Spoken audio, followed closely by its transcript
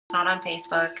not on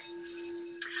Facebook.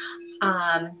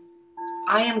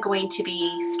 I am going to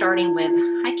be starting with,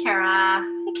 hi Kara.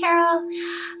 Hi Carol.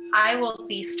 I will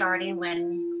be starting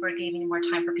when we're giving more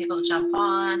time for people to jump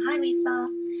on. Hi Lisa.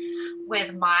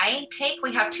 With my take,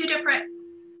 we have two different,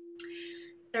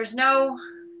 there's no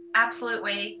absolute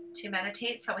way to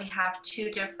meditate, so we have two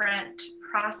different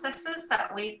processes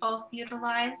that we both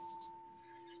utilized.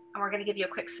 And we're going to give you a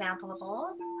quick sample of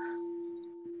both.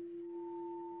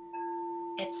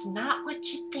 It's not what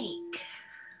you think.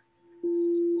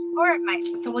 Or it might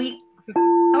be. So or it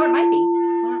might be.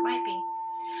 Or it might be.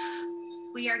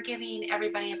 We are giving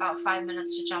everybody about 5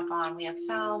 minutes to jump on. We have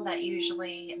found that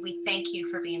usually we thank you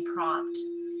for being prompt.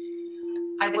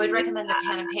 I would recommend a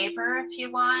pen and paper if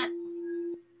you want.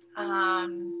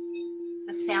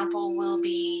 The sample will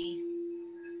be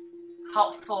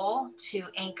helpful to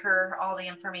anchor all the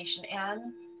information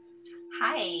in.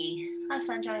 Hi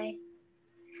Sanjay.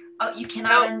 Oh, you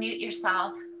cannot unmute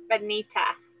yourself.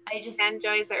 Benita.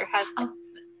 Sanjoy's her husband.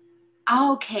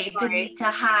 Oh, okay,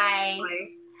 Benita, hi.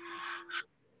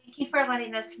 Thank you for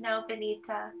letting us know,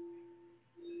 Benita.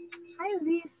 Hi,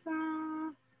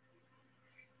 Lisa.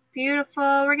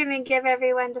 Beautiful. We're going to give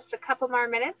everyone just a couple more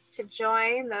minutes to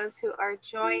join, those who are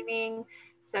joining.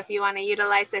 So if you want to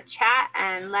utilize the chat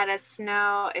and let us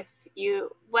know if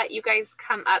what you guys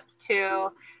come up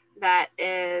to that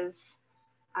is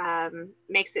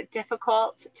makes it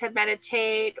difficult to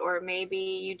meditate, or maybe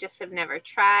you just have never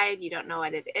tried, you don't know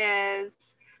what it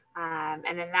is. And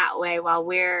then that way, while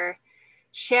we're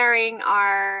sharing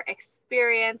our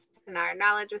experience and our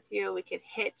knowledge with you, we could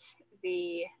hit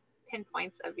the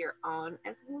pinpoints of your own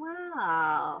as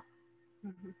well.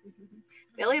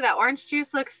 Billy, that orange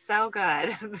juice looks so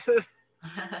good.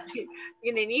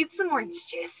 You're gonna need some orange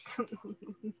juice.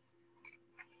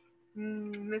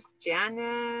 Miss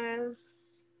Janice.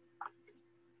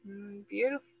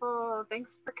 Beautiful.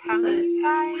 Thanks for coming,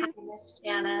 Hi, Miss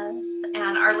Janice.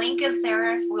 And our link is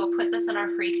there. We'll put this in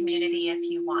our free community if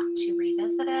you want to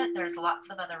revisit it. There's lots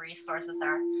of other resources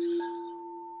there.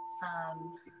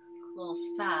 Some cool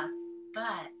stuff.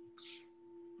 But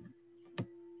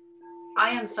I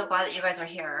am so glad that you guys are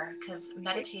here, because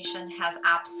meditation has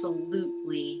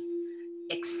absolutely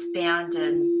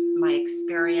expanded my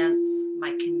experience,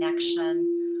 my connection,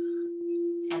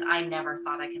 and I never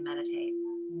thought I could meditate.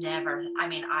 Never. I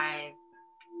mean,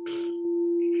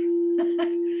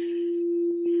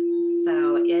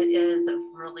 so it is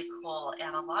really cool,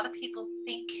 and a lot of people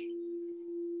think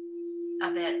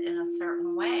of it in a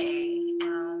certain way,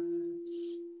 and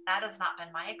that has not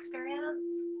been my experience.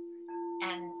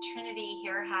 And Trinity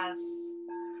here has,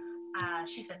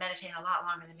 she's been meditating a lot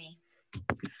longer than me.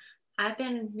 I've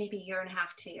been maybe a year and a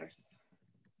half, 2 years.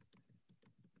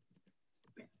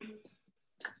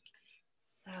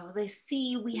 So let's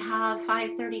see, we have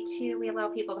 5:32. We allow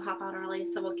people to hop on early,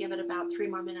 so we'll give it about 3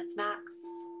 more minutes max.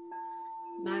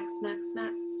 Max.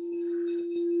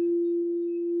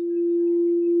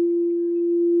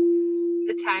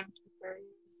 The timekeeper.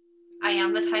 I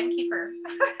am the timekeeper.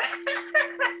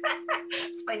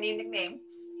 It's my new nickname.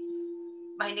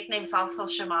 My nickname is also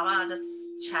Shamama. I'll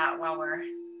just chat while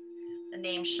the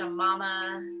name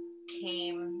Shamama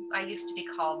came, I used to be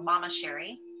called Mama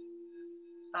Sheri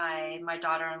by my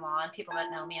daughter-in-law, and people that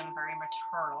know me, I'm very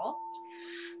maternal.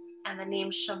 And the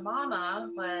name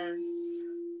Shamama was,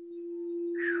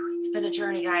 it's been a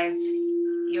journey, guys.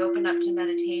 You open up to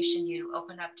meditation, you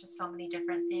open up to so many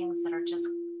different things that are just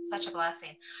such a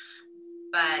blessing.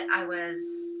 But I was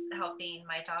helping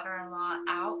my daughter-in-law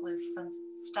out with some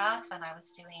stuff, and I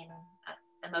was doing an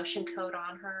emotion code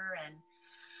on her, and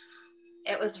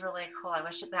it was really cool. I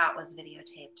wish that was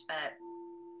videotaped, but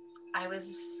I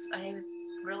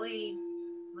really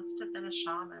must have been a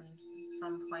shaman at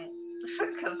some point,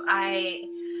 because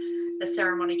the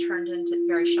ceremony turned into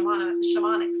very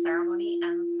shamanic ceremony,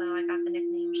 and so I got the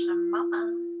nickname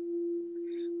Shamama.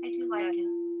 I do like it.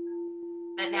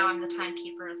 And now I'm the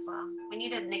timekeeper as well. We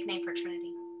need a nickname for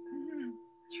Trinity.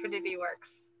 Trinity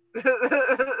works.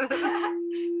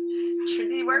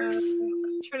 Trinity works?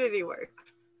 Trinity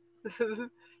works.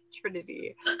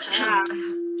 Trinity.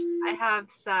 I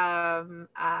have some,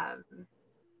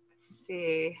 let's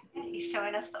see. You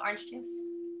showing us the orange juice?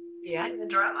 Yeah. The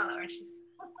drop on the orange juice.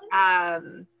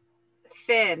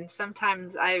 Finn.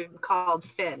 Sometimes I'm called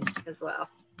Finn as well.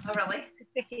 Oh, really?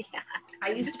 Yeah. I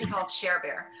used to be called Share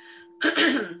Bear.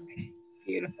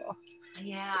 Beautiful.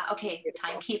 Yeah. Okay. Beautiful.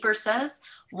 Timekeeper says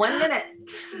 1 minute.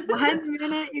 1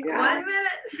 minute, you guys.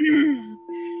 1 minute.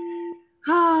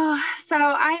 Oh, so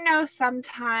I know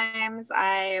sometimes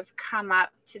I've come up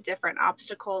to different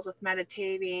obstacles with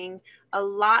meditating. A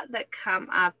lot that come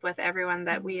up with everyone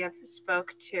that we have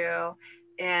spoke to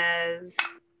is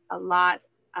a lot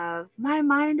of my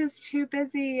mind is too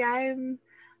busy. I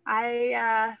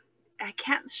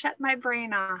can't shut my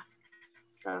brain off.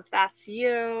 So if that's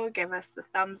you, give us the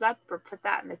thumbs up or put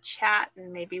that in the chat,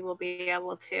 and maybe we'll be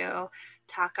able to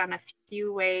talk on a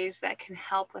few ways that can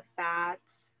help with that.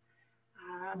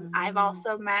 I've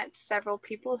also met several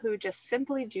people who just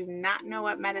simply do not know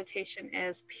what meditation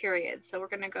is, period. So we're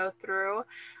going to go through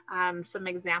some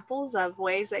examples of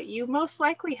ways that you most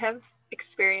likely have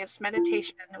experienced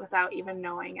meditation without even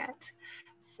knowing it.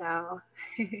 So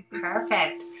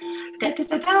Perfect.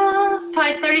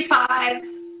 5:35.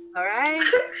 All right.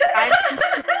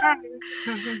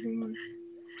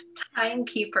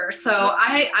 Timekeeper. So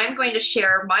I'm going to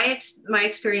share my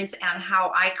experience and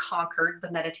how I conquered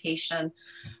the meditation.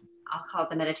 I'll call it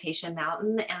the meditation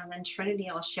mountain, and then Trinity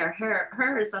will share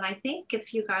hers. And I think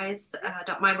if you guys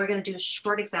don't mind, we're going to do a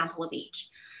short example of each,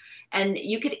 and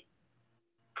you could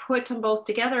put them both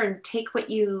together and take what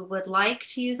you would like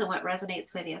to use and what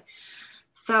resonates with you.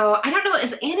 So I don't know,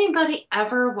 has anybody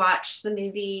ever watched the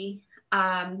movie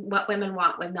What Women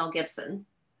Want with Mel Gibson?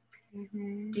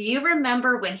 Mm-hmm. Do you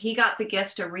remember when he got the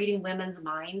gift of reading women's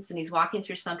minds and he's walking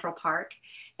through Central Park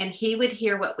and he would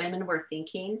hear what women were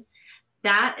thinking?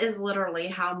 That is literally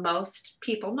how most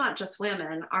people, not just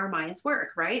women, our minds work,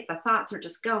 right? The thoughts are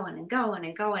just going and going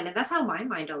and going. And that's how my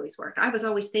mind always worked. I was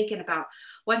always thinking about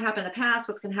what happened in the past,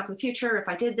 what's going to happen in the future, if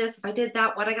I did this, if I did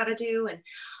that, what I got to do, and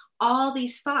all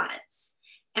these thoughts.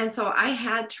 And so I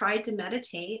had tried to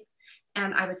meditate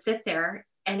and I would sit there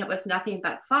and it was nothing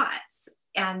but thoughts.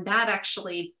 And that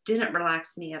actually didn't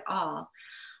relax me at all.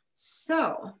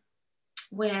 So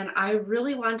when I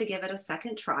really wanted to give it a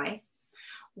second try,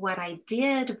 what I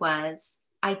did was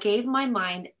I gave my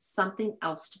mind something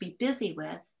else to be busy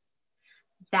with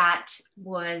that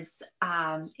was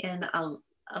in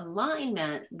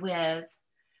alignment with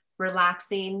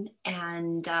relaxing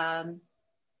and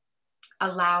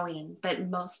allowing. But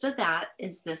most of that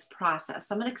is this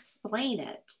process. I'm going to explain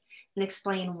it and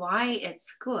explain why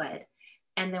it's good.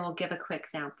 And then we'll give a quick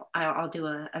sample. I'll do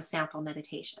a sample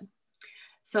meditation.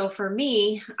 So for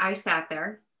me, I sat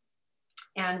there,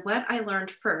 and what I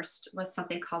learned first was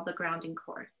something called the grounding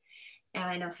cord. And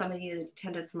I know some of you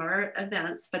attended some other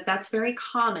events, but that's very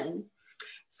common.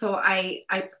 So I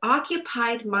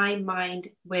occupied my mind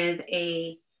with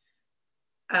a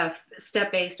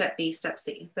step A, step B, step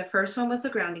C. The first one was the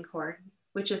grounding cord,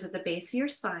 which is at the base of your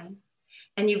spine.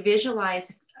 And you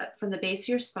visualize from the base of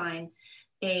your spine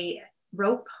a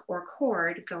rope or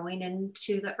cord going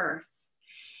into the earth.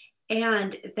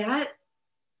 And that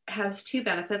has two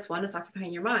benefits. One is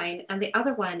occupying your mind, and the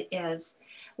other one is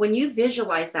when you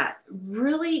visualize that,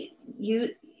 really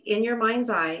you in your mind's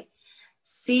eye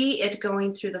see it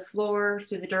going through the floor,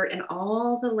 through the dirt, and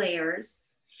all the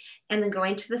layers, and then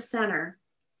going to the center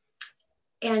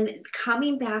and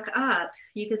coming back up.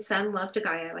 You could send love to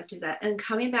Gaia, I like to do that, and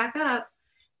coming back up,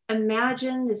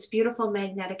 imagine this beautiful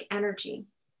magnetic energy.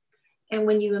 And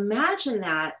when you imagine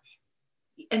that,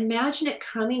 imagine it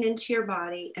coming into your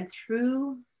body and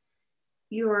through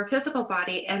your physical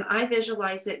body. And I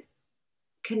visualize it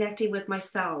connecting with my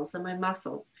cells and my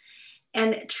muscles.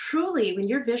 And truly, when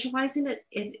you're visualizing it,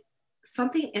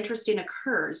 something interesting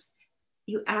occurs.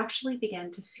 You actually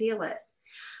begin to feel it.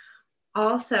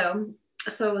 Also,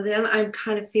 so then I'm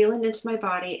kind of feeling into my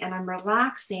body and I'm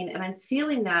relaxing and I'm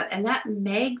feeling that. And that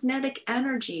magnetic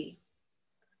energy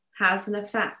has an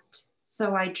effect.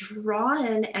 So I draw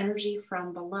in energy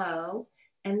from below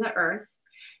in the earth,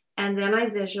 and then I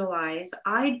visualize,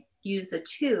 I use a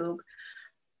tube.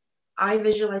 I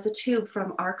visualize a tube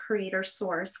from our creator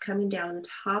source coming down the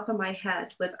top of my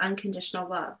head with unconditional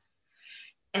love.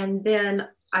 And then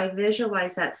I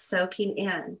visualize that soaking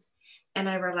in and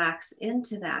I relax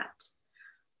into that.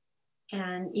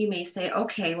 And you may say,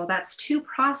 okay, well, that's two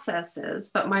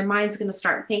processes, but my mind's going to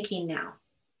start thinking now.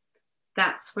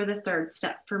 That's where the third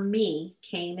step for me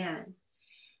came in.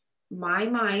 My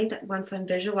mind, once I'm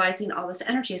visualizing all this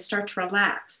energy, I start to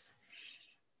relax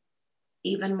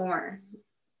even more.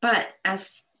 But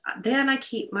then I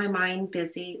keep my mind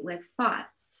busy with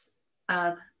thoughts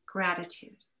of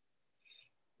gratitude.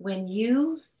 When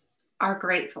you are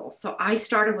grateful, so I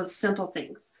started with simple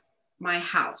things: my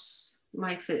house,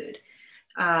 my food,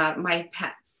 my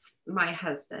pets, my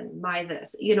husband, my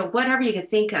this, whatever you could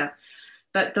think of.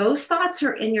 But those thoughts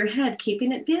are in your head,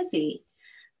 keeping it busy.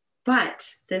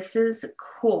 But this is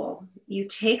cool. You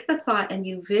take the thought and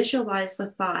you visualize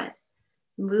the thought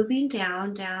moving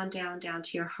down, down, down, down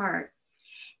to your heart.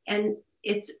 And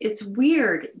it's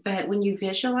weird, but when you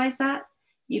visualize that,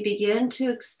 you begin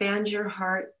to expand your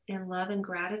heart in love and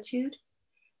gratitude.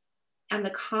 And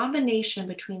the combination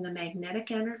between the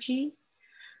magnetic energy,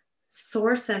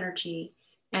 source energy,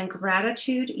 and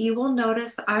gratitude, you will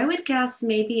notice, I would guess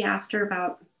maybe after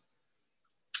about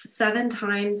 7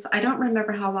 times, I don't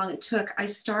remember how long it took, I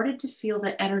started to feel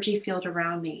the energy field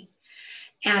around me.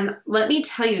 And let me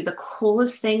tell you, the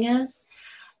coolest thing is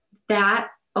that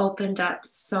opened up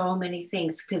so many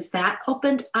things, because that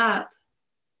opened up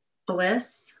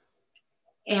bliss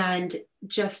and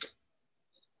just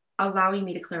allowing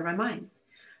me to clear my mind.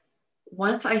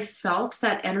 Once I felt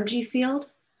that energy field,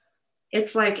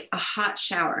 it's like a hot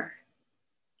shower.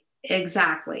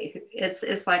 Exactly.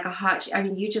 It's like a hot, I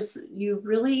mean, you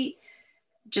really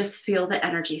just feel the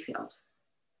energy field.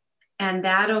 And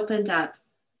that opened up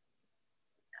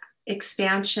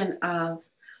expansion of,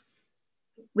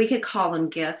 we could call them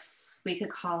gifts, we could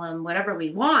call them whatever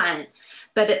we want,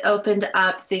 but it opened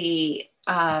up the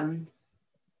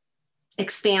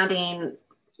expanding.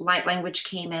 Light language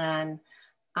came in.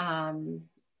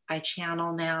 I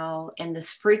channel now, and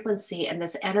this frequency and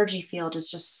this energy field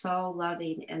is just so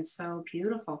loving and so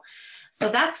beautiful. So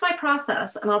that's my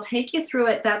process, and I'll take you through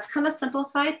it. That's kind of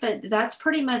simplified, but that's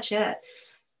pretty much it.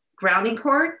 Grounding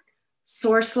cord,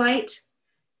 source light,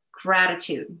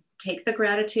 gratitude. Take the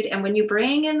gratitude, and when you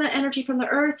bring in the energy from the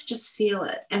earth, just feel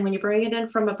it. And when you bring it in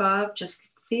from above, just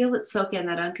feel it soak in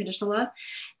that unconditional love,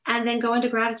 and then go into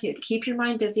gratitude. Keep your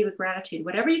mind busy with gratitude.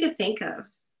 Whatever you could think of,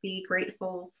 be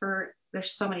grateful for.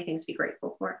 There's so many things to be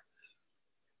grateful for.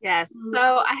 Yes. So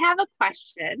I have a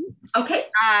question. Okay.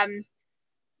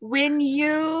 When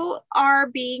you are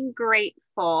being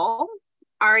grateful,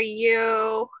 are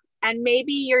you, and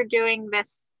maybe you're doing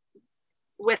this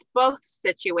with both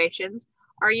situations,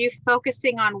 are you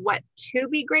focusing on what to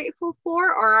be grateful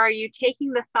for, or are you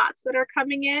taking the thoughts that are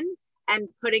coming in and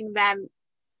putting them,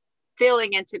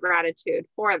 feeling into gratitude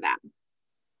for them?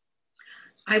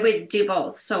 I would do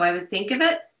both. So I would think of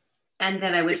it, and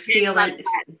then I would feel it.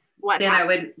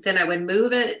 Then I would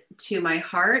move it to my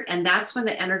heart, and that's when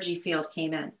the energy field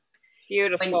came in.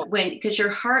 Beautiful. Because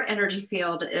your heart energy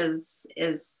field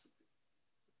is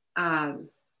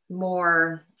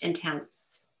more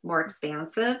intense, more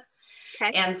expansive.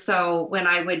 Okay. And so when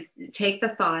I would take the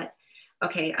thought,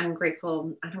 okay, I'm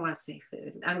grateful. I don't want to say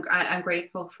food. I'm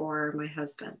grateful for my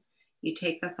husband. You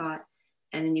take the thought,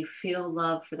 and then you feel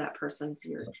love for that person, for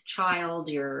your child,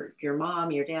 your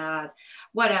mom, your dad,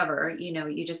 whatever,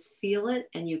 you just feel it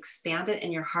and you expand it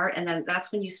in your heart. And then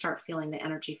that's when you start feeling the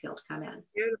energy field come in.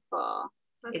 Beautiful.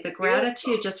 The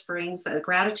gratitude just brings the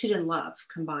gratitude and love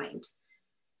combined.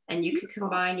 And you could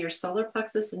combine your solar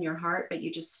plexus and your heart, but you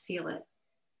just feel it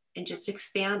and just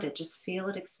expand it. Just feel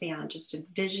it expand, just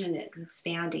envision it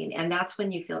expanding. And that's when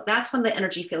the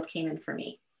energy field came in for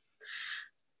me.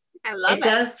 I love it. It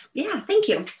does. Yeah, thank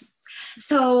you.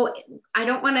 So I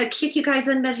don't want to kick you guys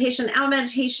in meditation, out of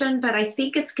meditation, but I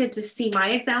think it's good to see my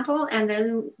example. And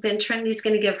then Trinity's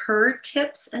going to give her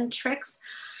tips and tricks.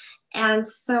 And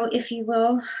so if you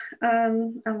will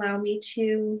allow me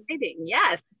to.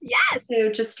 Yes.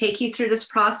 To just take you through this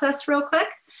process real quick.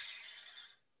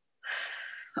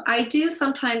 I do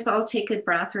sometimes I'll take a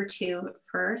breath or two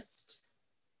first.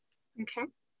 Okay.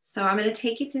 So I'm going to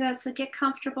take you through that. So get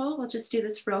comfortable. We'll just do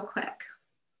this real quick.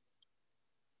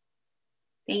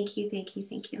 Thank you.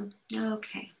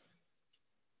 Okay.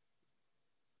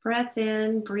 Breath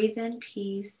in, breathe in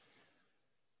peace.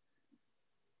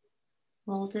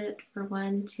 Hold it for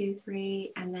 1, 2,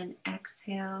 3, and then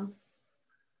exhale,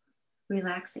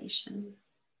 relaxation.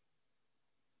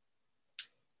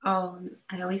 Oh,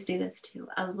 I always do this too.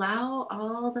 Allow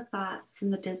all the thoughts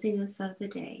and the busyness of the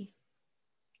day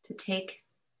to take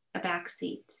a back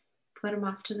seat. Put them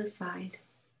off to the side.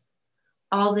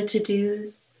 All the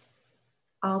to-dos,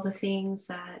 all the things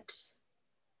that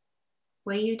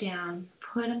weigh you down,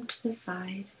 put them to the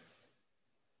side.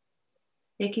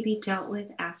 They can be dealt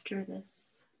with after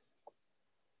this.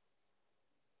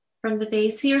 From the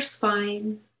base of your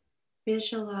spine,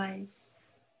 visualize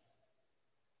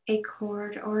a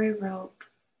cord or a rope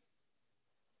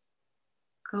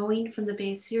going from the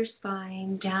base of your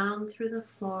spine down through the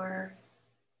floor,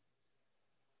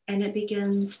 and it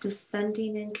begins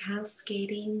descending and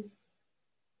cascading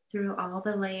through all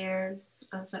the layers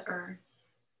of the earth.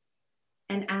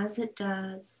 And as it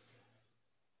does,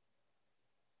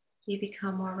 you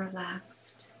become more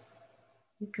relaxed.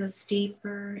 It goes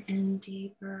deeper and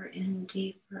deeper and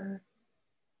deeper,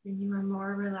 and you are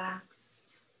more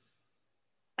relaxed.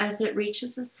 As it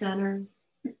reaches the center,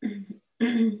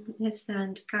 I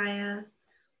send Gaia,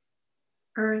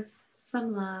 Earth,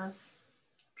 some love,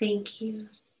 Thank you.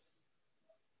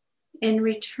 In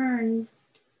return,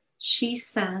 she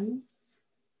sends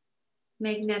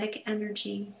magnetic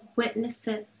energy. Witness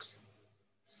it.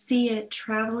 See it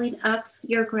traveling up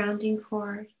your grounding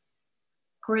cord,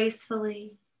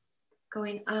 gracefully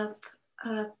going up,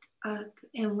 up, up.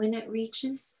 And when it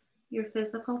reaches your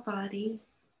physical body,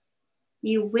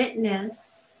 you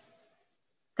witness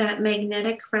that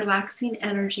magnetic relaxing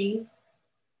energy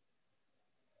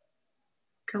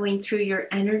going through your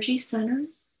energy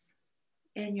centers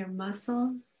and your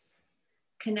muscles,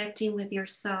 connecting with your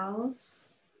cells.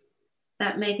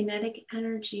 That magnetic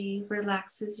energy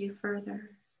relaxes you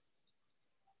further.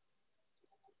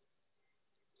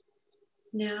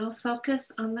 Now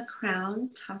focus on the crown,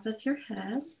 top of your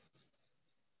head.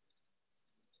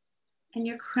 And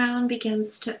your crown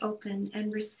begins to open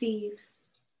and receive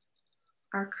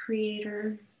our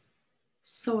Creator,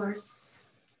 Source,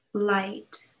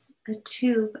 Light, a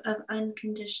tube of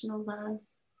unconditional love.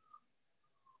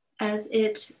 As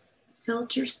it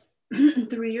filters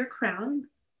through your crown,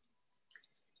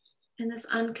 and this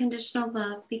unconditional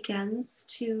love begins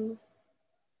to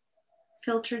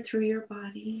filter through your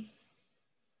body.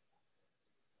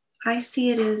 I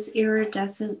see it as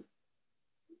iridescent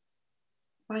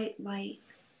white light.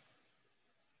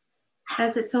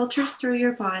 As it filters through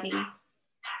your body,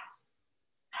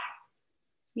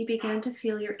 you begin to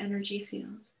feel your energy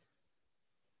field.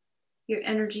 Your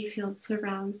energy field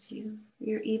surrounds you.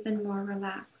 You're even more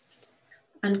relaxed.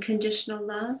 Unconditional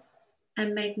love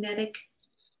and magnetic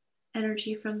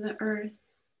energy from the earth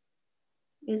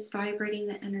is vibrating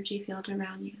the energy field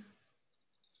around you.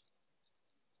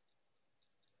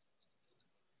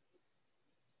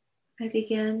 I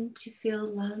begin to feel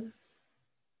love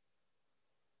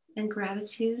and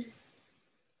gratitude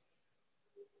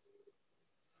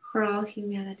for all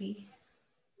humanity.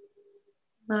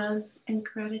 Love and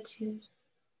gratitude.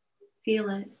 Feel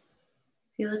it.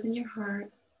 Feel it in your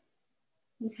heart.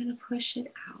 And kind of push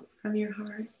it out from your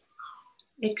heart.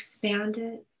 Expand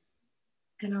it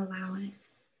and allow it.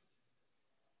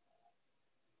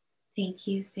 Thank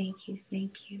you, thank you,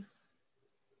 thank you.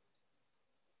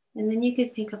 And then you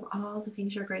could think of all the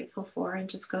things you're grateful for and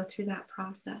just go through that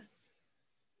process.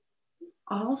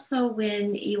 Also,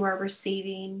 when you are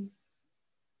receiving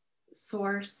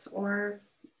source or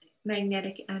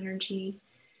magnetic energy,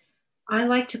 I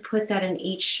like to put that in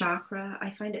each chakra. I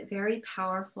find it very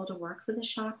powerful to work with the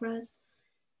chakras.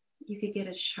 You could get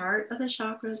a chart of the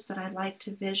chakras, but I like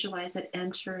to visualize it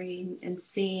entering and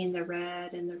seeing the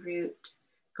red and the root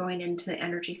going into the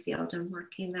energy field and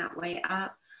working that way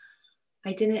up.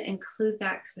 I didn't include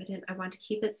that because I want to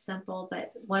keep it simple,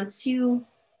 but once you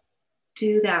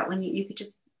do that, when you could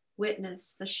just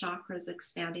witness the chakras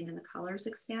expanding and the colors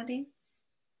expanding.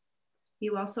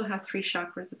 You also have 3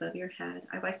 chakras above your head.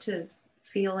 I like to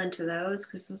feel into those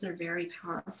because those are very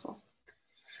powerful.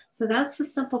 So that's a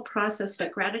simple process,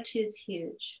 but gratitude's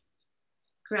huge.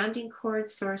 Grounding cord,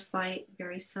 source light,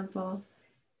 very simple,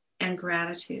 and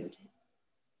gratitude.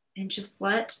 And just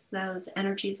let those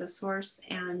energies of source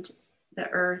and the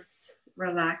earth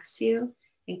relax you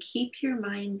and keep your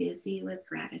mind busy with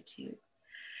gratitude.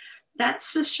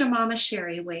 That's the Shamama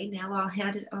Sheri way. Now I'll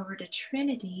hand it over to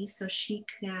Trinity so she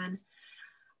can,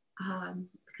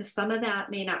 because some of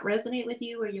that may not resonate with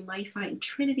you, or you might find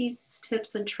Trinity's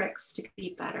tips and tricks to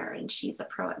be better, and she's a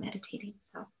pro at meditating.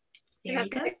 So there you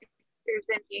go. There's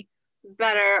any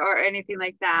better or anything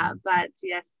like that, but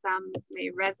yes, some may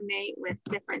resonate with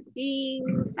different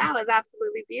themes. That was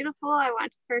absolutely beautiful. I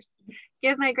want to first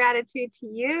give my gratitude to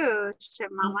you,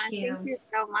 Shamama. Thank you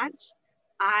so much.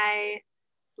 I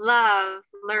love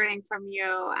learning from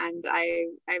you, and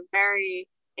I'm very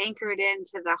anchored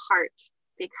into the heart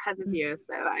because of you.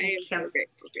 So I am so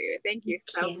grateful for you. Thank you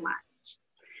so much.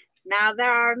 Now,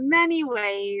 there are many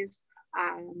ways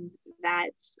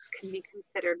that can be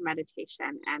considered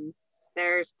meditation, and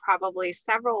there's probably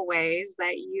several ways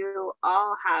that you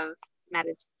all have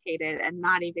meditated and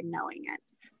not even knowing it.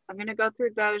 So I'm going to go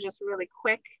through those just really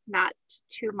quick, not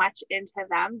too much into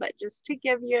them, but just to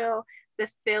give you the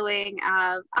feeling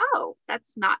of, oh,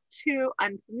 that's not too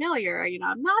unfamiliar. You know,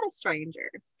 I'm not a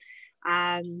stranger.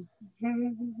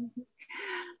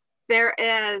 There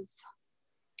is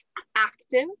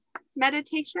active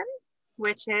meditation,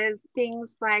 which is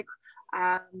things like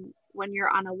when you're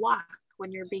on a walk,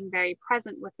 when you're being very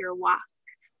present with your walk,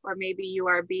 or maybe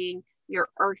you're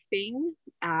earthing.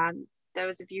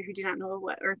 Those of you who do not know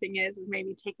what earthing is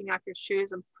maybe taking off your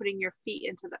shoes and putting your feet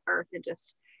into the earth and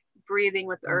just breathing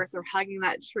with earth, or hugging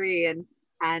that tree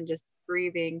and just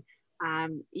breathing.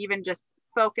 Even just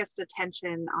focused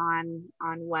attention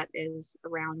on what is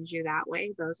around you that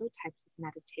way. Those are types of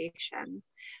meditation.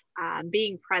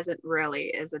 Being present really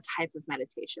is a type of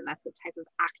meditation. That's a type of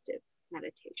active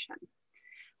meditation.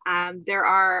 There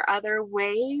are other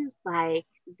ways, like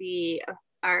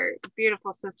our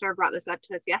beautiful sister brought this up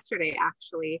to us yesterday,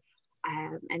 actually,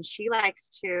 and she likes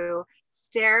to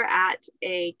stare at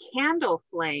a candle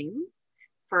flame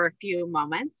for a few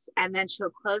moments, and then she'll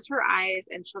close her eyes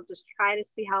and she'll just try to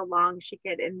see how long she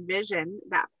could envision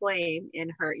that flame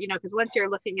in her, because once you're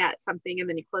looking at something and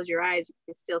then you close your eyes, you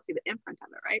can still see the imprint of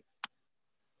it, right?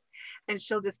 And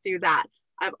she'll just do that.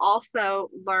 I've also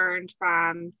learned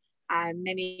from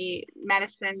many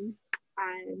medicine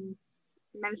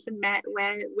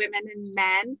women and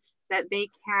men that they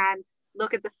can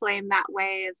look at the flame that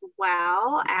way as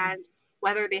well. And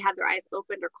whether they have their eyes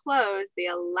opened or closed, they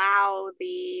allow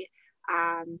the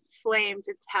flame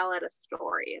to tell it a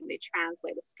story, and they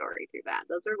translate a story through that.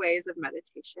 Those are ways of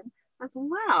meditation as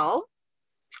well.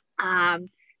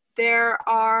 There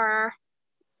are,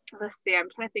 let's see, I'm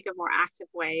trying to think of more active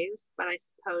ways, but I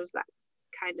suppose that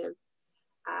kind of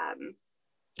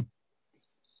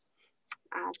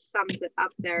sums it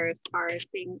up there as far as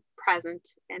being present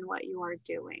in what you are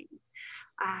doing.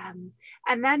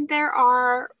 And then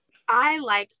I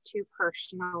like to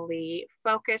personally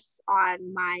focus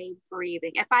on my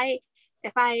breathing. If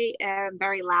I am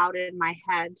very loud in my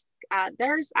head,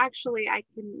 there's actually, I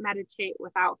can meditate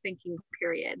without thinking,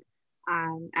 period.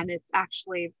 And it's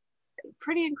actually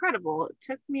pretty incredible. It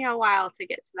took me a while to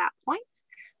get to that point,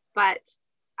 but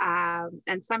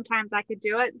and sometimes I could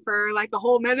do it for like a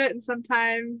whole minute, and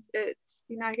sometimes it's,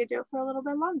 I could do it for a little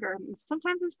bit longer.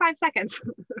 Sometimes it's 5 seconds.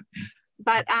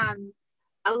 But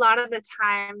a lot of the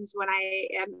times when I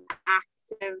am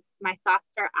active, my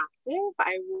thoughts are active,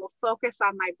 I will focus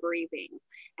on my breathing.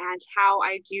 And how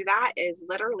I do that is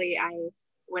literally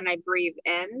when I breathe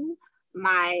in,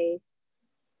 my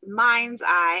mind's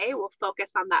eye will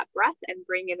focus on that breath and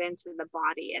bring it into the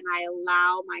body. And I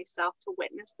allow myself to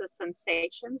witness the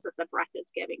sensations that the breath is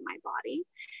giving my body.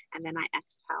 And then I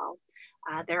exhale.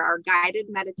 There are guided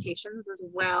meditations as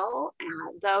well.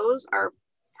 Those are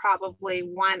probably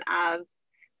one of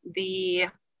the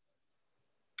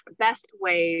best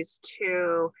ways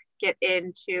to get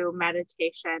into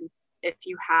meditation if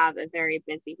you have a very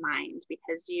busy mind,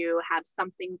 because you have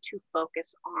something to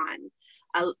focus on.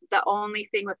 The only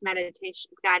thing with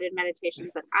guided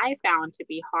meditations that I found to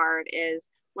be hard is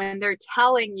when they're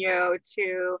telling you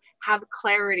to have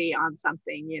clarity on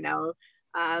something,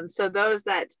 so those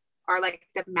that are like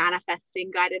the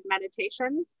manifesting guided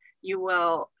meditations, you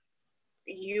will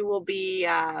be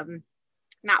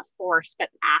not forced, but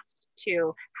asked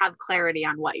to have clarity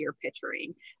on what you're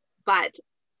picturing. But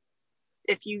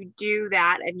if you do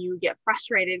that and you get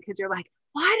frustrated because you're like,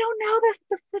 well, I don't know the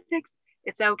specifics,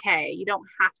 it's okay. You don't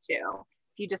have to.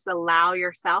 If you just allow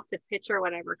yourself to picture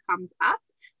whatever comes up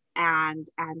and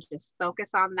just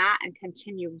focus on that and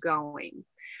continue going.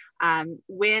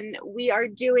 When we are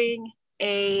doing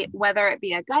whether it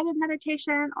be a guided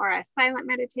meditation or a silent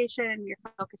meditation, you're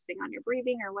focusing on your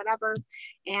breathing or whatever,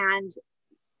 and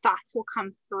thoughts will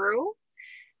come through,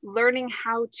 learning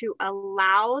how to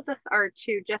allow or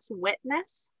to just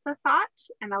witness the thought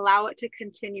and allow it to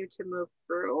continue to move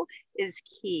through is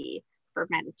key for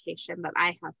meditation that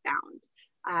I have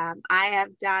found.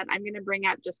 I'm going to bring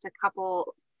up just a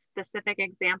couple specific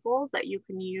examples that you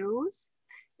can use.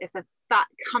 If a thought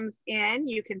comes in,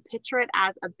 you can picture it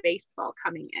as a baseball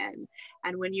coming in.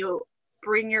 And when you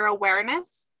bring your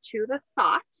awareness to the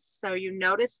thoughts, so you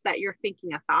notice that you're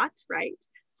thinking a thought, right?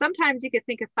 Sometimes you could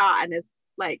think a thought and it's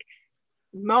like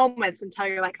moments until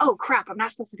you're like, oh crap, I'm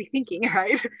not supposed to be thinking,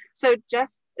 right? So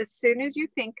just as soon as you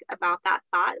think about that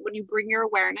thought, when you bring your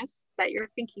awareness that you're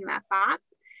thinking that thought,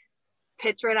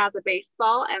 picture it as a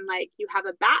baseball, and like you have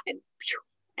a bat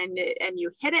and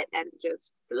you hit it and it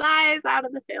just flies out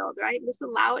of the field, right? Just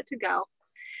allow it to go.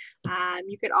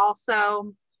 You could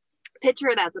also picture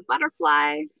it as a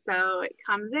butterfly. So it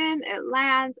comes in, it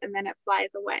lands, and then it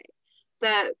flies away.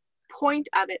 The point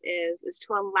of it is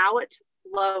to allow it to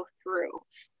flow through.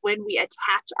 When we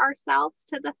attach ourselves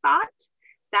to the thought,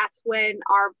 that's when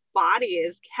our body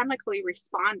is chemically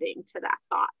responding to that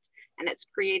thought, and it's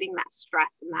creating that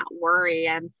stress and that worry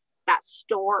and that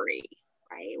story,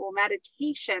 right? Well,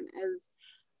 meditation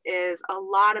is a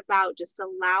lot about just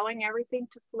allowing everything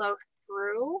to flow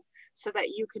through so that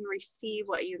you can receive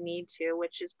what you need to,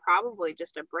 which is probably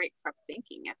just a break from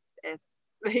thinking if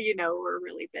we're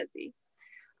really busy.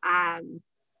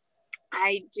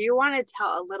 I do want to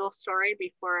tell a little story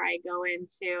before I go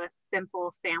into a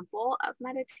simple sample of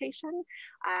meditation.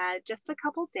 Just a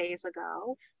couple days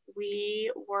ago,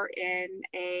 we were in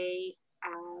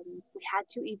we had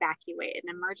to evacuate, an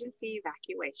emergency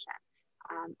evacuation.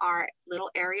 Our little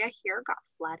area here got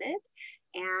flooded.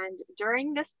 And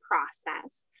during this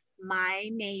process, my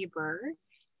neighbor,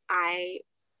 I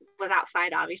was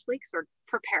outside obviously because we're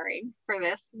preparing for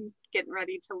this and getting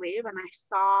ready to leave. And I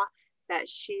saw that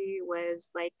she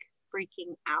was like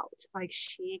freaking out. Like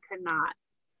she could not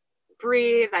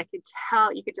breathe. I could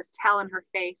tell, you could just tell in her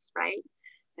face, right?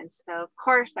 And so of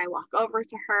course I walk over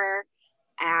to her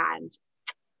and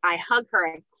I hug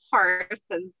her, of course,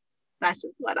 because that's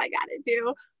just what I gotta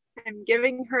do. I'm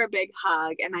giving her a big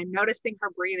hug and I'm noticing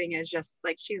her breathing is just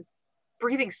like she's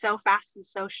breathing so fast and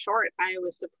so short. I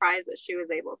was surprised that she was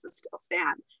able to still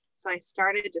stand. So I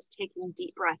started just taking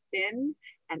deep breaths in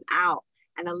and out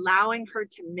and allowing her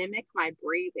to mimic my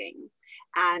breathing.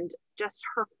 And just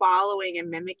her following and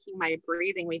mimicking my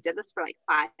breathing, we did this for like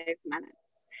 5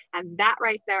 minutes. And that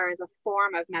right there is a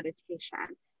form of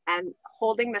meditation. And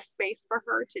holding the space for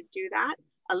her to do that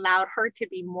allowed her to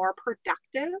be more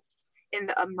productive in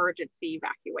the emergency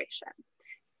evacuation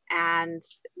and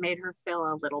made her feel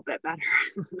a little bit better.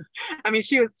 I mean,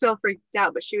 she was still freaked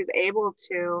out, but she was able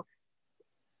to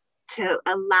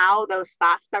allow those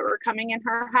thoughts that were coming in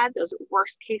her head, those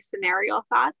worst case scenario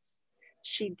thoughts,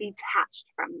 she detached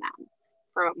from them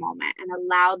for a moment and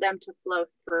allowed them to flow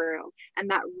through. And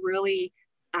that really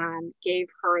gave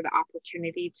her the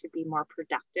opportunity to be more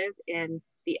productive in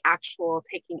the actual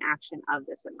taking action of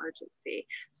this emergency.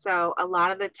 So a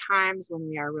lot of the times when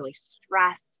we are really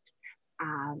stressed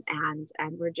and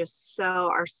we're just so,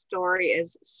 our story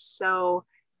is so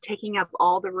taking up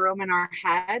all the room in our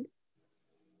head,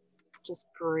 just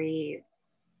breathe.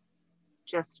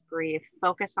 Just breathe.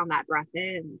 Focus on that breath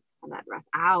in and that breath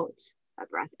out. That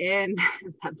breath in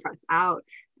and that breath out.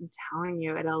 I'm telling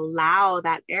you, it allow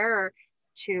that air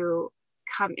to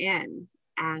come in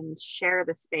and share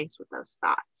the space with those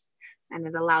thoughts. And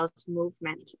it allows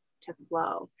movement to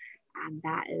flow. And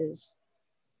that is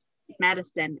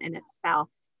medicine in itself.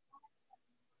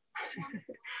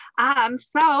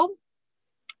 So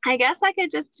I guess I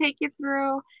could just take you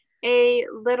through a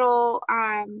little,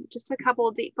 just a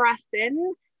couple deep breaths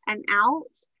in and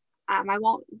out. I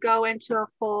won't go into a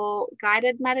full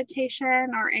guided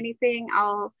meditation or anything.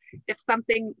 If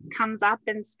something comes up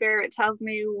and spirit tells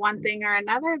me one thing or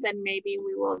another, then maybe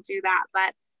we will do that.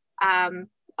 But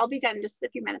I'll be done in just a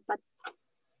few minutes.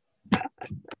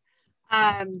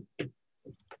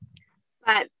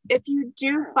 But if you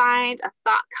do find a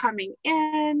thought coming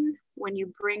in, when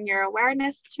you bring your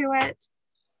awareness to it,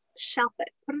 shelf it,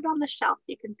 put it on the shelf.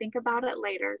 You can think about it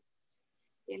later.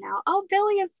 You know, oh,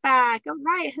 Billy is back. All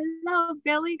right. Hello,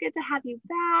 Billy. Good to have you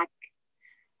back.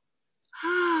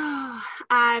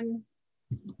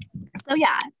 So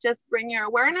yeah, just bring your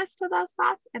awareness to those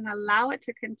thoughts and allow it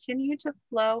to continue to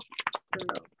flow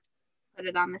through. Put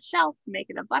it on the shelf, make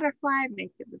it a butterfly,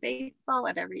 make it a baseball,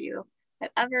 whatever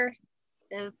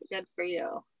is good for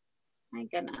you. My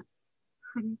goodness.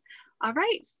 All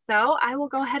right, so I will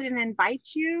go ahead and invite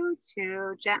you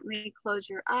to gently close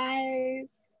your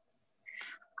eyes.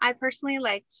 I personally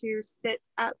like to sit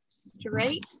up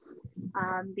straight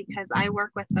because I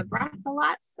work with the breath a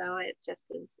lot, so it just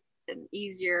is an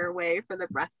easier way for the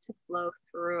breath to flow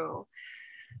through.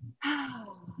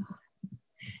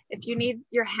 If you need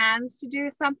your hands to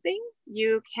do something,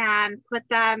 you can put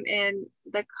them in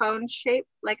the cone shape,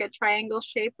 like a triangle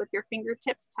shape with your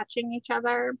fingertips touching each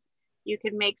other. You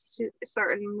can make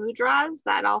certain mudras,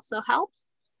 that also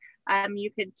helps.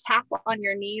 You could tap on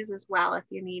your knees as well if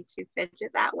you need to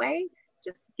fidget that way.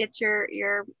 Just get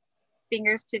your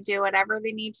fingers to do whatever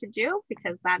they need to do,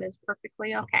 because that is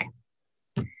perfectly okay.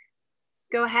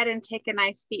 Go ahead and take a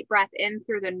nice deep breath in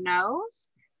through the nose,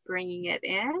 bringing it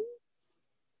in.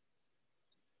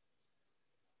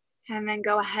 And then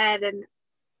go ahead and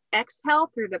exhale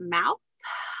through the mouth.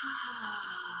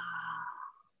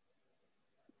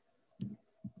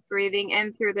 Breathing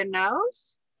in through the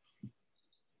nose.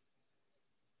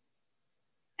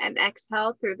 And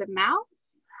exhale through the mouth.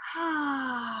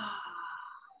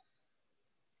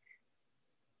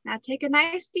 Now take a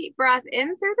nice deep breath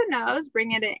in through the nose.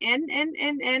 Bring it in,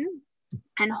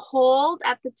 and hold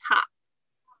at the top.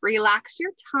 Relax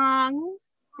your tongue.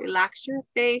 Relax your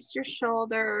face, your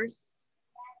shoulders.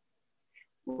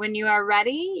 When you are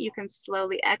ready, you can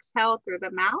slowly exhale through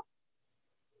the mouth.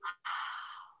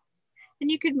 And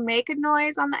you could make a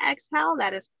noise on the exhale.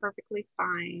 That is perfectly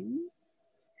fine.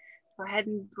 Go ahead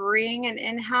and bring an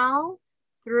inhale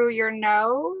through your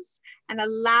nose and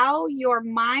allow your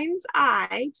mind's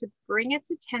eye to bring its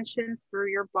attention through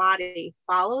your body.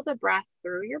 Follow the breath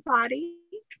through your body.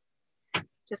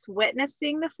 just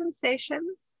witnessing the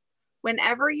sensations.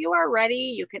 Whenever you are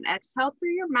ready, you can exhale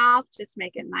through your mouth. Just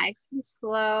make it nice and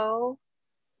slow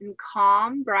and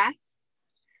calm breaths.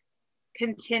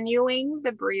 Continuing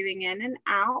the breathing in and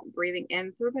out, breathing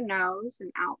in through the nose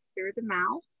and out through the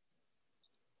mouth.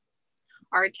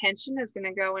 Our attention is going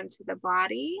to go into the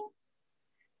body.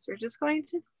 So we're just going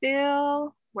to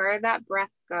feel where that breath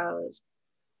goes.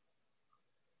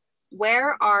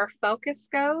 Where our focus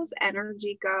goes,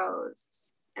 energy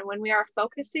goes. And when we are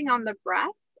focusing on the breath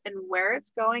and where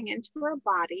it's going into our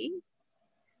body,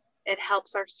 it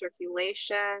helps our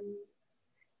circulation.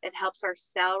 It helps our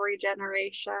cell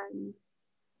regeneration.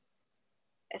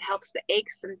 It helps the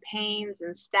aches and pains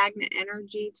and stagnant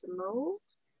energy to move.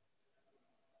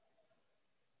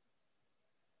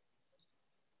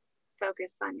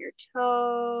 Focus on your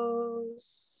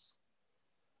toes.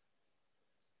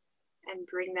 And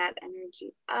bring that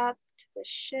energy up to the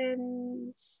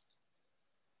shins,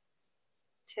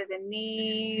 to the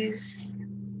knees,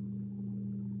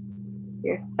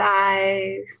 your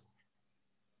thighs,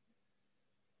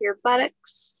 your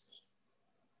buttocks,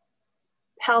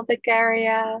 pelvic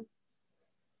area,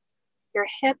 your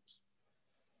hips,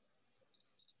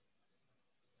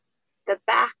 the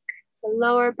back, the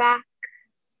lower back,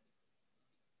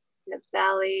 the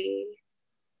belly.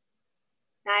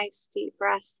 Nice deep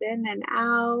breaths in and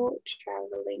out,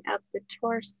 traveling up the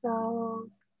torso,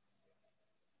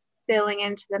 filling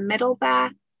into the middle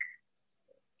back,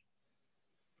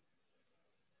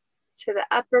 to the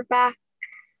upper back,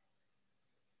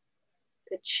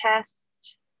 the chest,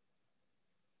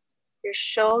 your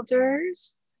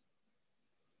shoulders.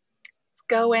 Let's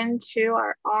go into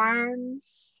our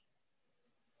arms,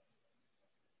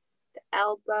 the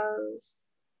elbows,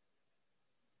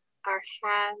 our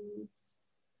hands,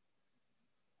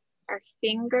 our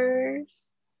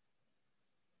fingers,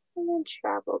 and then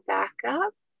travel back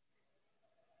up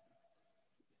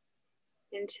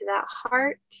into that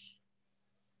heart.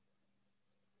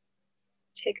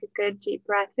 Take a good deep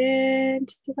breath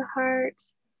into the heart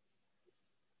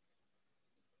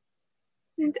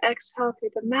and exhale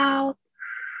through the mouth.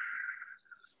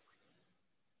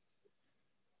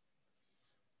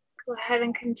 Go ahead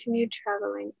and continue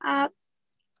traveling up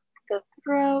the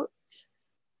throat,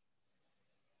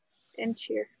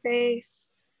 into your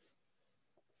face,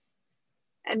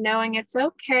 and knowing it's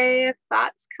okay if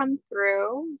thoughts come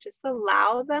through. Just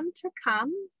allow them to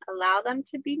come, allow them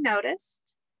to be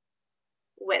noticed,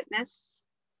 witness,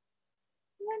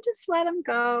 and then just let them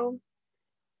go.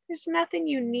 There's nothing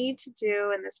you need to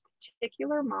do in this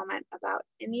particular moment about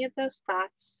any of those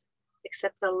thoughts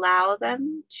except allow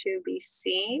them to be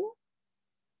seen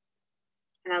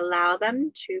and allow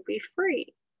them to be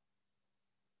free.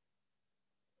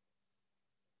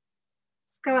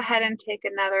 Go ahead and take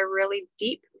another really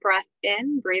deep breath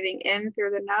in, breathing in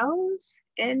through the nose,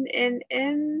 in.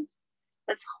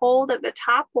 Let's hold at the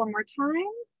top one more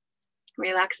time,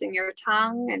 relaxing your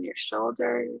tongue and your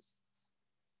shoulders.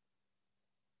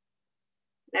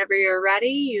 Whenever you're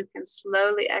ready, you can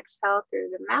slowly exhale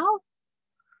through the mouth,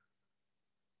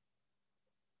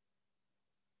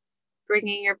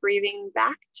 bringing your breathing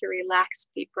back to relaxed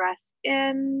deep breaths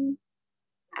in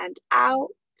and out.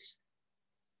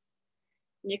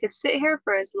 You could sit here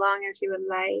for as long as you would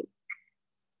like.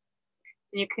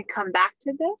 And you can come back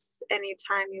to this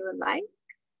anytime you would like.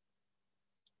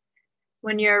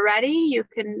 When you're ready, you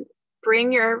can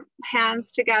bring your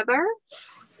hands together,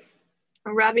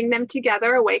 rubbing them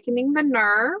together, awakening the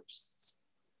nerves.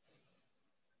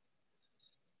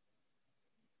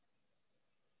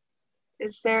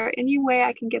 Is there any way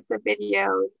I can get the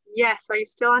video? Yes, are you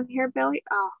still on here, Billy?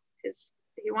 Oh,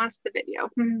 he wants the video.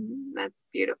 That's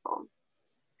beautiful.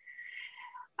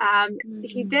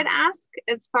 He did ask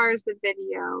as far as the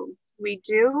video. We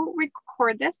do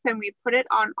record this and we put it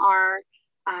on our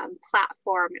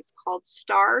platform. It's called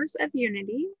Stars of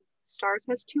Unity. Stars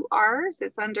has 2 R's.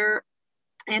 It's under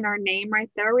in our name right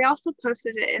there. We also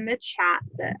posted it in the chat,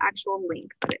 the actual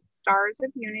link, but it's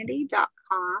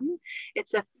starsofunity.com.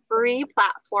 It's a free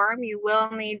platform. You will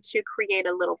need to create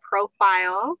a little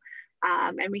profile,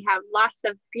 and we have lots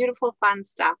of beautiful fun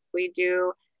stuff. We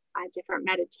do different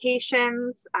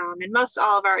meditations. In most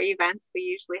all of our events, we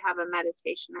usually have a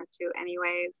meditation or 2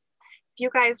 anyways. If you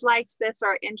guys liked this or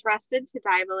are interested to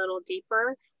dive a little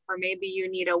deeper, or maybe you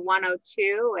need a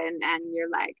 102 and you're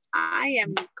like, I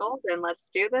am golden, let's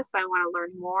do this, I want to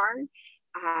learn more.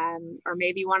 Or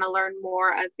maybe you want to learn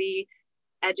more of the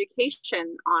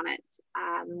education on it.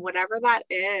 Whatever that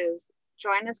is,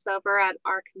 join us over at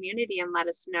our community and let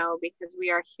us know, because we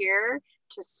are here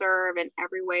to serve in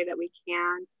every way that we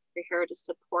can. We're here to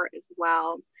support as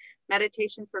well.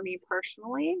 meditation for me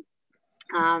personally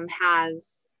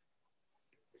has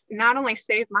not only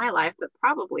saved my life, but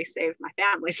probably saved my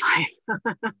family's life,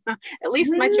 at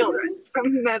least my children's,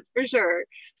 that's for sure.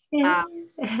 But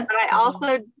I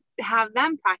also have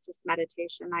them practice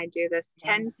meditation. I do this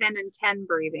 10, 10, and 10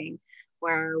 breathing,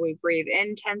 where we breathe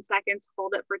in 10 seconds,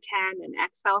 hold it for 10, and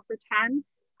exhale for 10.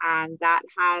 And that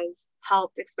has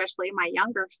helped, especially my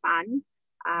younger son,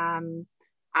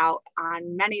 out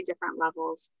on many different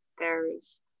levels.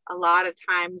 There's a lot of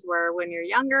times where when you're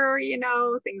younger, you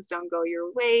know, things don't go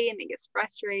your way and it gets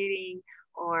frustrating,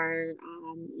 or,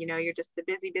 you know, you're just a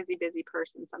busy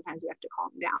person. Sometimes you have to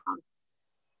calm down.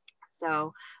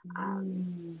 So,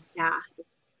 yeah,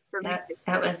 it's, for me,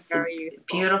 that was very useful.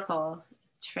 Beautiful,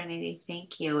 Trinity.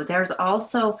 Thank you. There's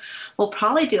also, we'll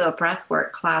probably do a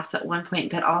breathwork class at one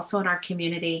point, but also in our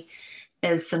community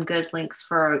is some good links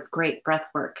for great breath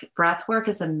work. Breath work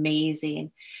is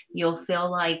amazing. You'll feel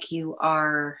like you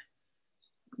are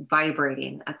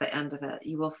vibrating at the end of it.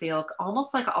 You will feel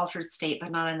almost like an altered state,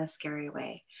 but not in a scary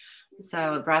way.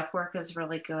 So breath work is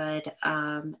really good.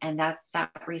 And that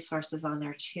resource is on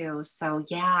there too. So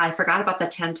yeah, I forgot about the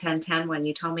 10, 10, 10 when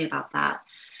you told me about that.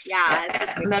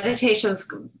 Yeah. Meditation's,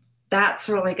 that's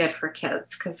really good for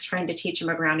kids, because trying to teach them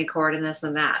a grounding cord and this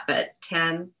and that, but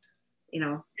 10, you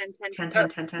know, 10, 10,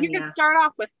 10, 10, you can start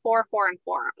off with 4, 4, and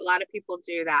 4. A lot of people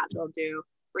do that. They'll do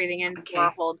breathing in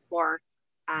 4, hold 4,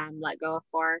 let go of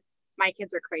 4. My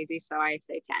kids are crazy, so I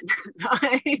say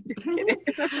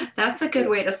 10. That's a good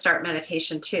way to start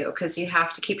meditation too, because you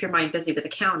have to keep your mind busy with the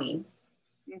counting,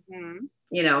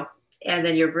 you know, and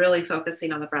then you're really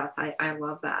focusing on the breath. I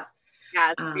love that.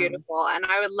 Yeah, it's beautiful. And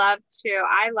I love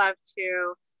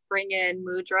to bring in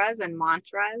mudras and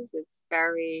mantras. It's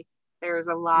there's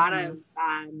a lot of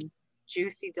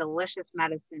juicy, delicious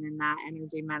medicine in that,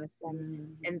 energy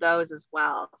medicine in those as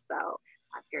well. So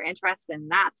if you're interested in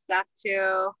that stuff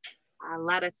too,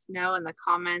 let us know in the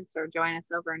comments, or join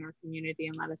us over in our community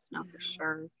and let us know for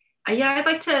sure. Yeah, I'd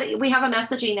like to, we have a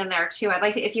messaging in there too. I'd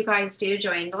like to, if you guys do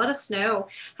join, let us know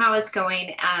how it's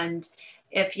going, and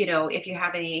if you know, if you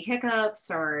have any hiccups,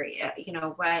 or you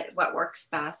know, what works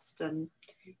best. And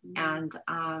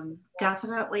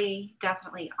definitely,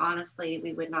 honestly,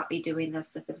 we would not be doing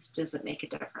this if this doesn't make a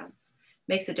difference.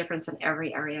 Makes a difference in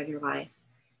every area of your life.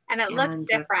 And it looks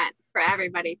different for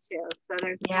everybody too. So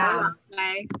there's no wrong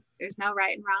way. There's no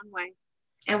right and wrong way.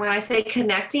 And when I say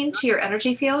connecting to your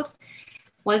energy field,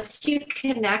 once you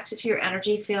connect to your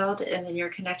energy field, and then you're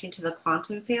connecting to the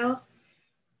quantum field,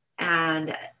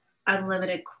 and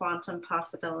unlimited quantum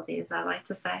possibilities, I like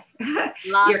to say.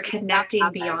 You're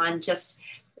connecting beyond just,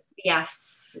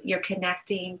 yes, you're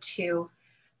connecting to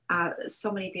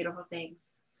so many beautiful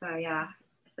things. So yeah,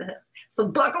 so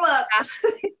buckle up.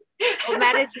 Well,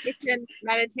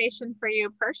 meditation for you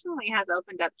personally has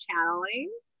opened up channeling.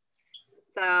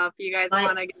 So if you guys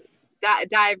want to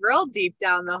dive real deep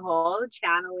down the hole,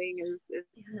 channeling is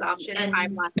option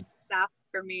timeless stuff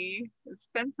for me. It's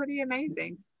been pretty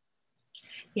amazing.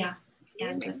 Yeah,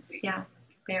 and just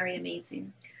very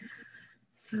amazing.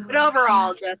 So, but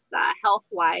overall, just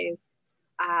health-wise,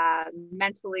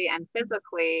 mentally and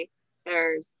physically,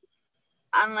 there's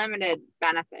unlimited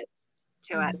benefits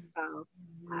to it. So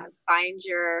find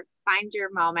your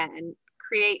moment and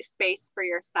create space for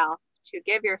yourself to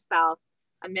give yourself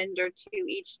a minute or two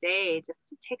each day, just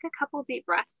to take a couple deep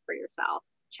breaths for yourself.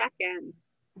 Check in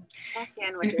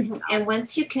with yourself. And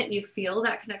once you feel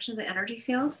that connection to the energy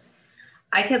field,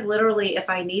 I could literally, if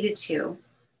I needed to,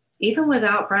 even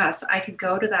without breaths, I could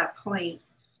go to that point.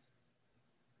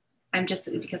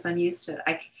 Because I'm used to it,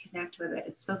 I could connect with it.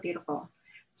 It's so beautiful.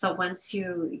 So once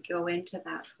you go into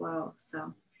that flow,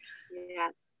 so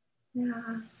yes.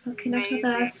 Yeah, so connect with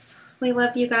us. We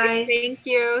love you guys. Thank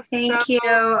you. Thank you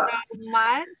so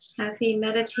much. Happy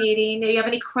meditating. If you have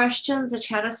any questions, the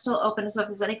chat is still open. So if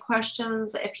there's any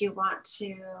questions, if you want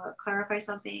to clarify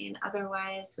something,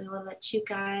 otherwise we will let you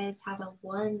guys have a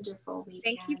wonderful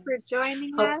weekend. Thank you for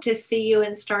joining us. Hope to see you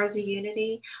in Stars of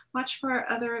Unity. Watch for our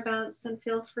other events and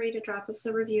feel free to drop us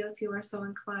a review if you are so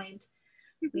inclined.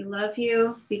 We love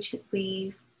you.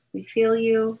 We feel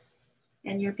you,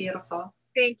 and you're beautiful.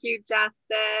 Thank you,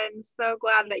 Justin. So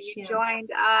glad that you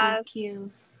joined us. Thank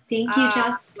you. Thank you,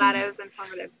 Justin. Glad it was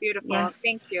informative. Beautiful. Yes.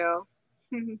 Thank you.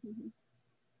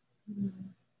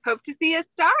 Hope to see you at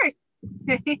Stars.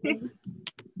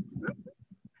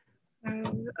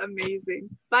 Amazing.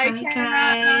 Bye,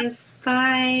 guys.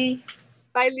 Bye.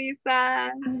 Bye, Lisa.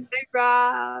 Bye,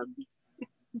 Rob.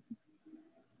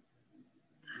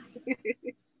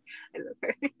 I love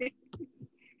her.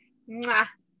 Mwah.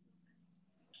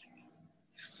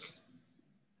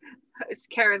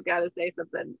 Kara's got to say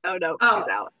something. Oh, no, Oh. she's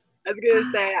out. I was going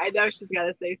to say, I know she's got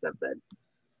to say something.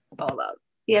 Hold up.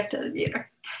 You have to unmute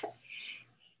her.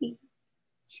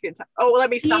 She can talk. Oh, let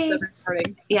me stop the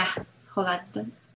recording. Yeah, hold on.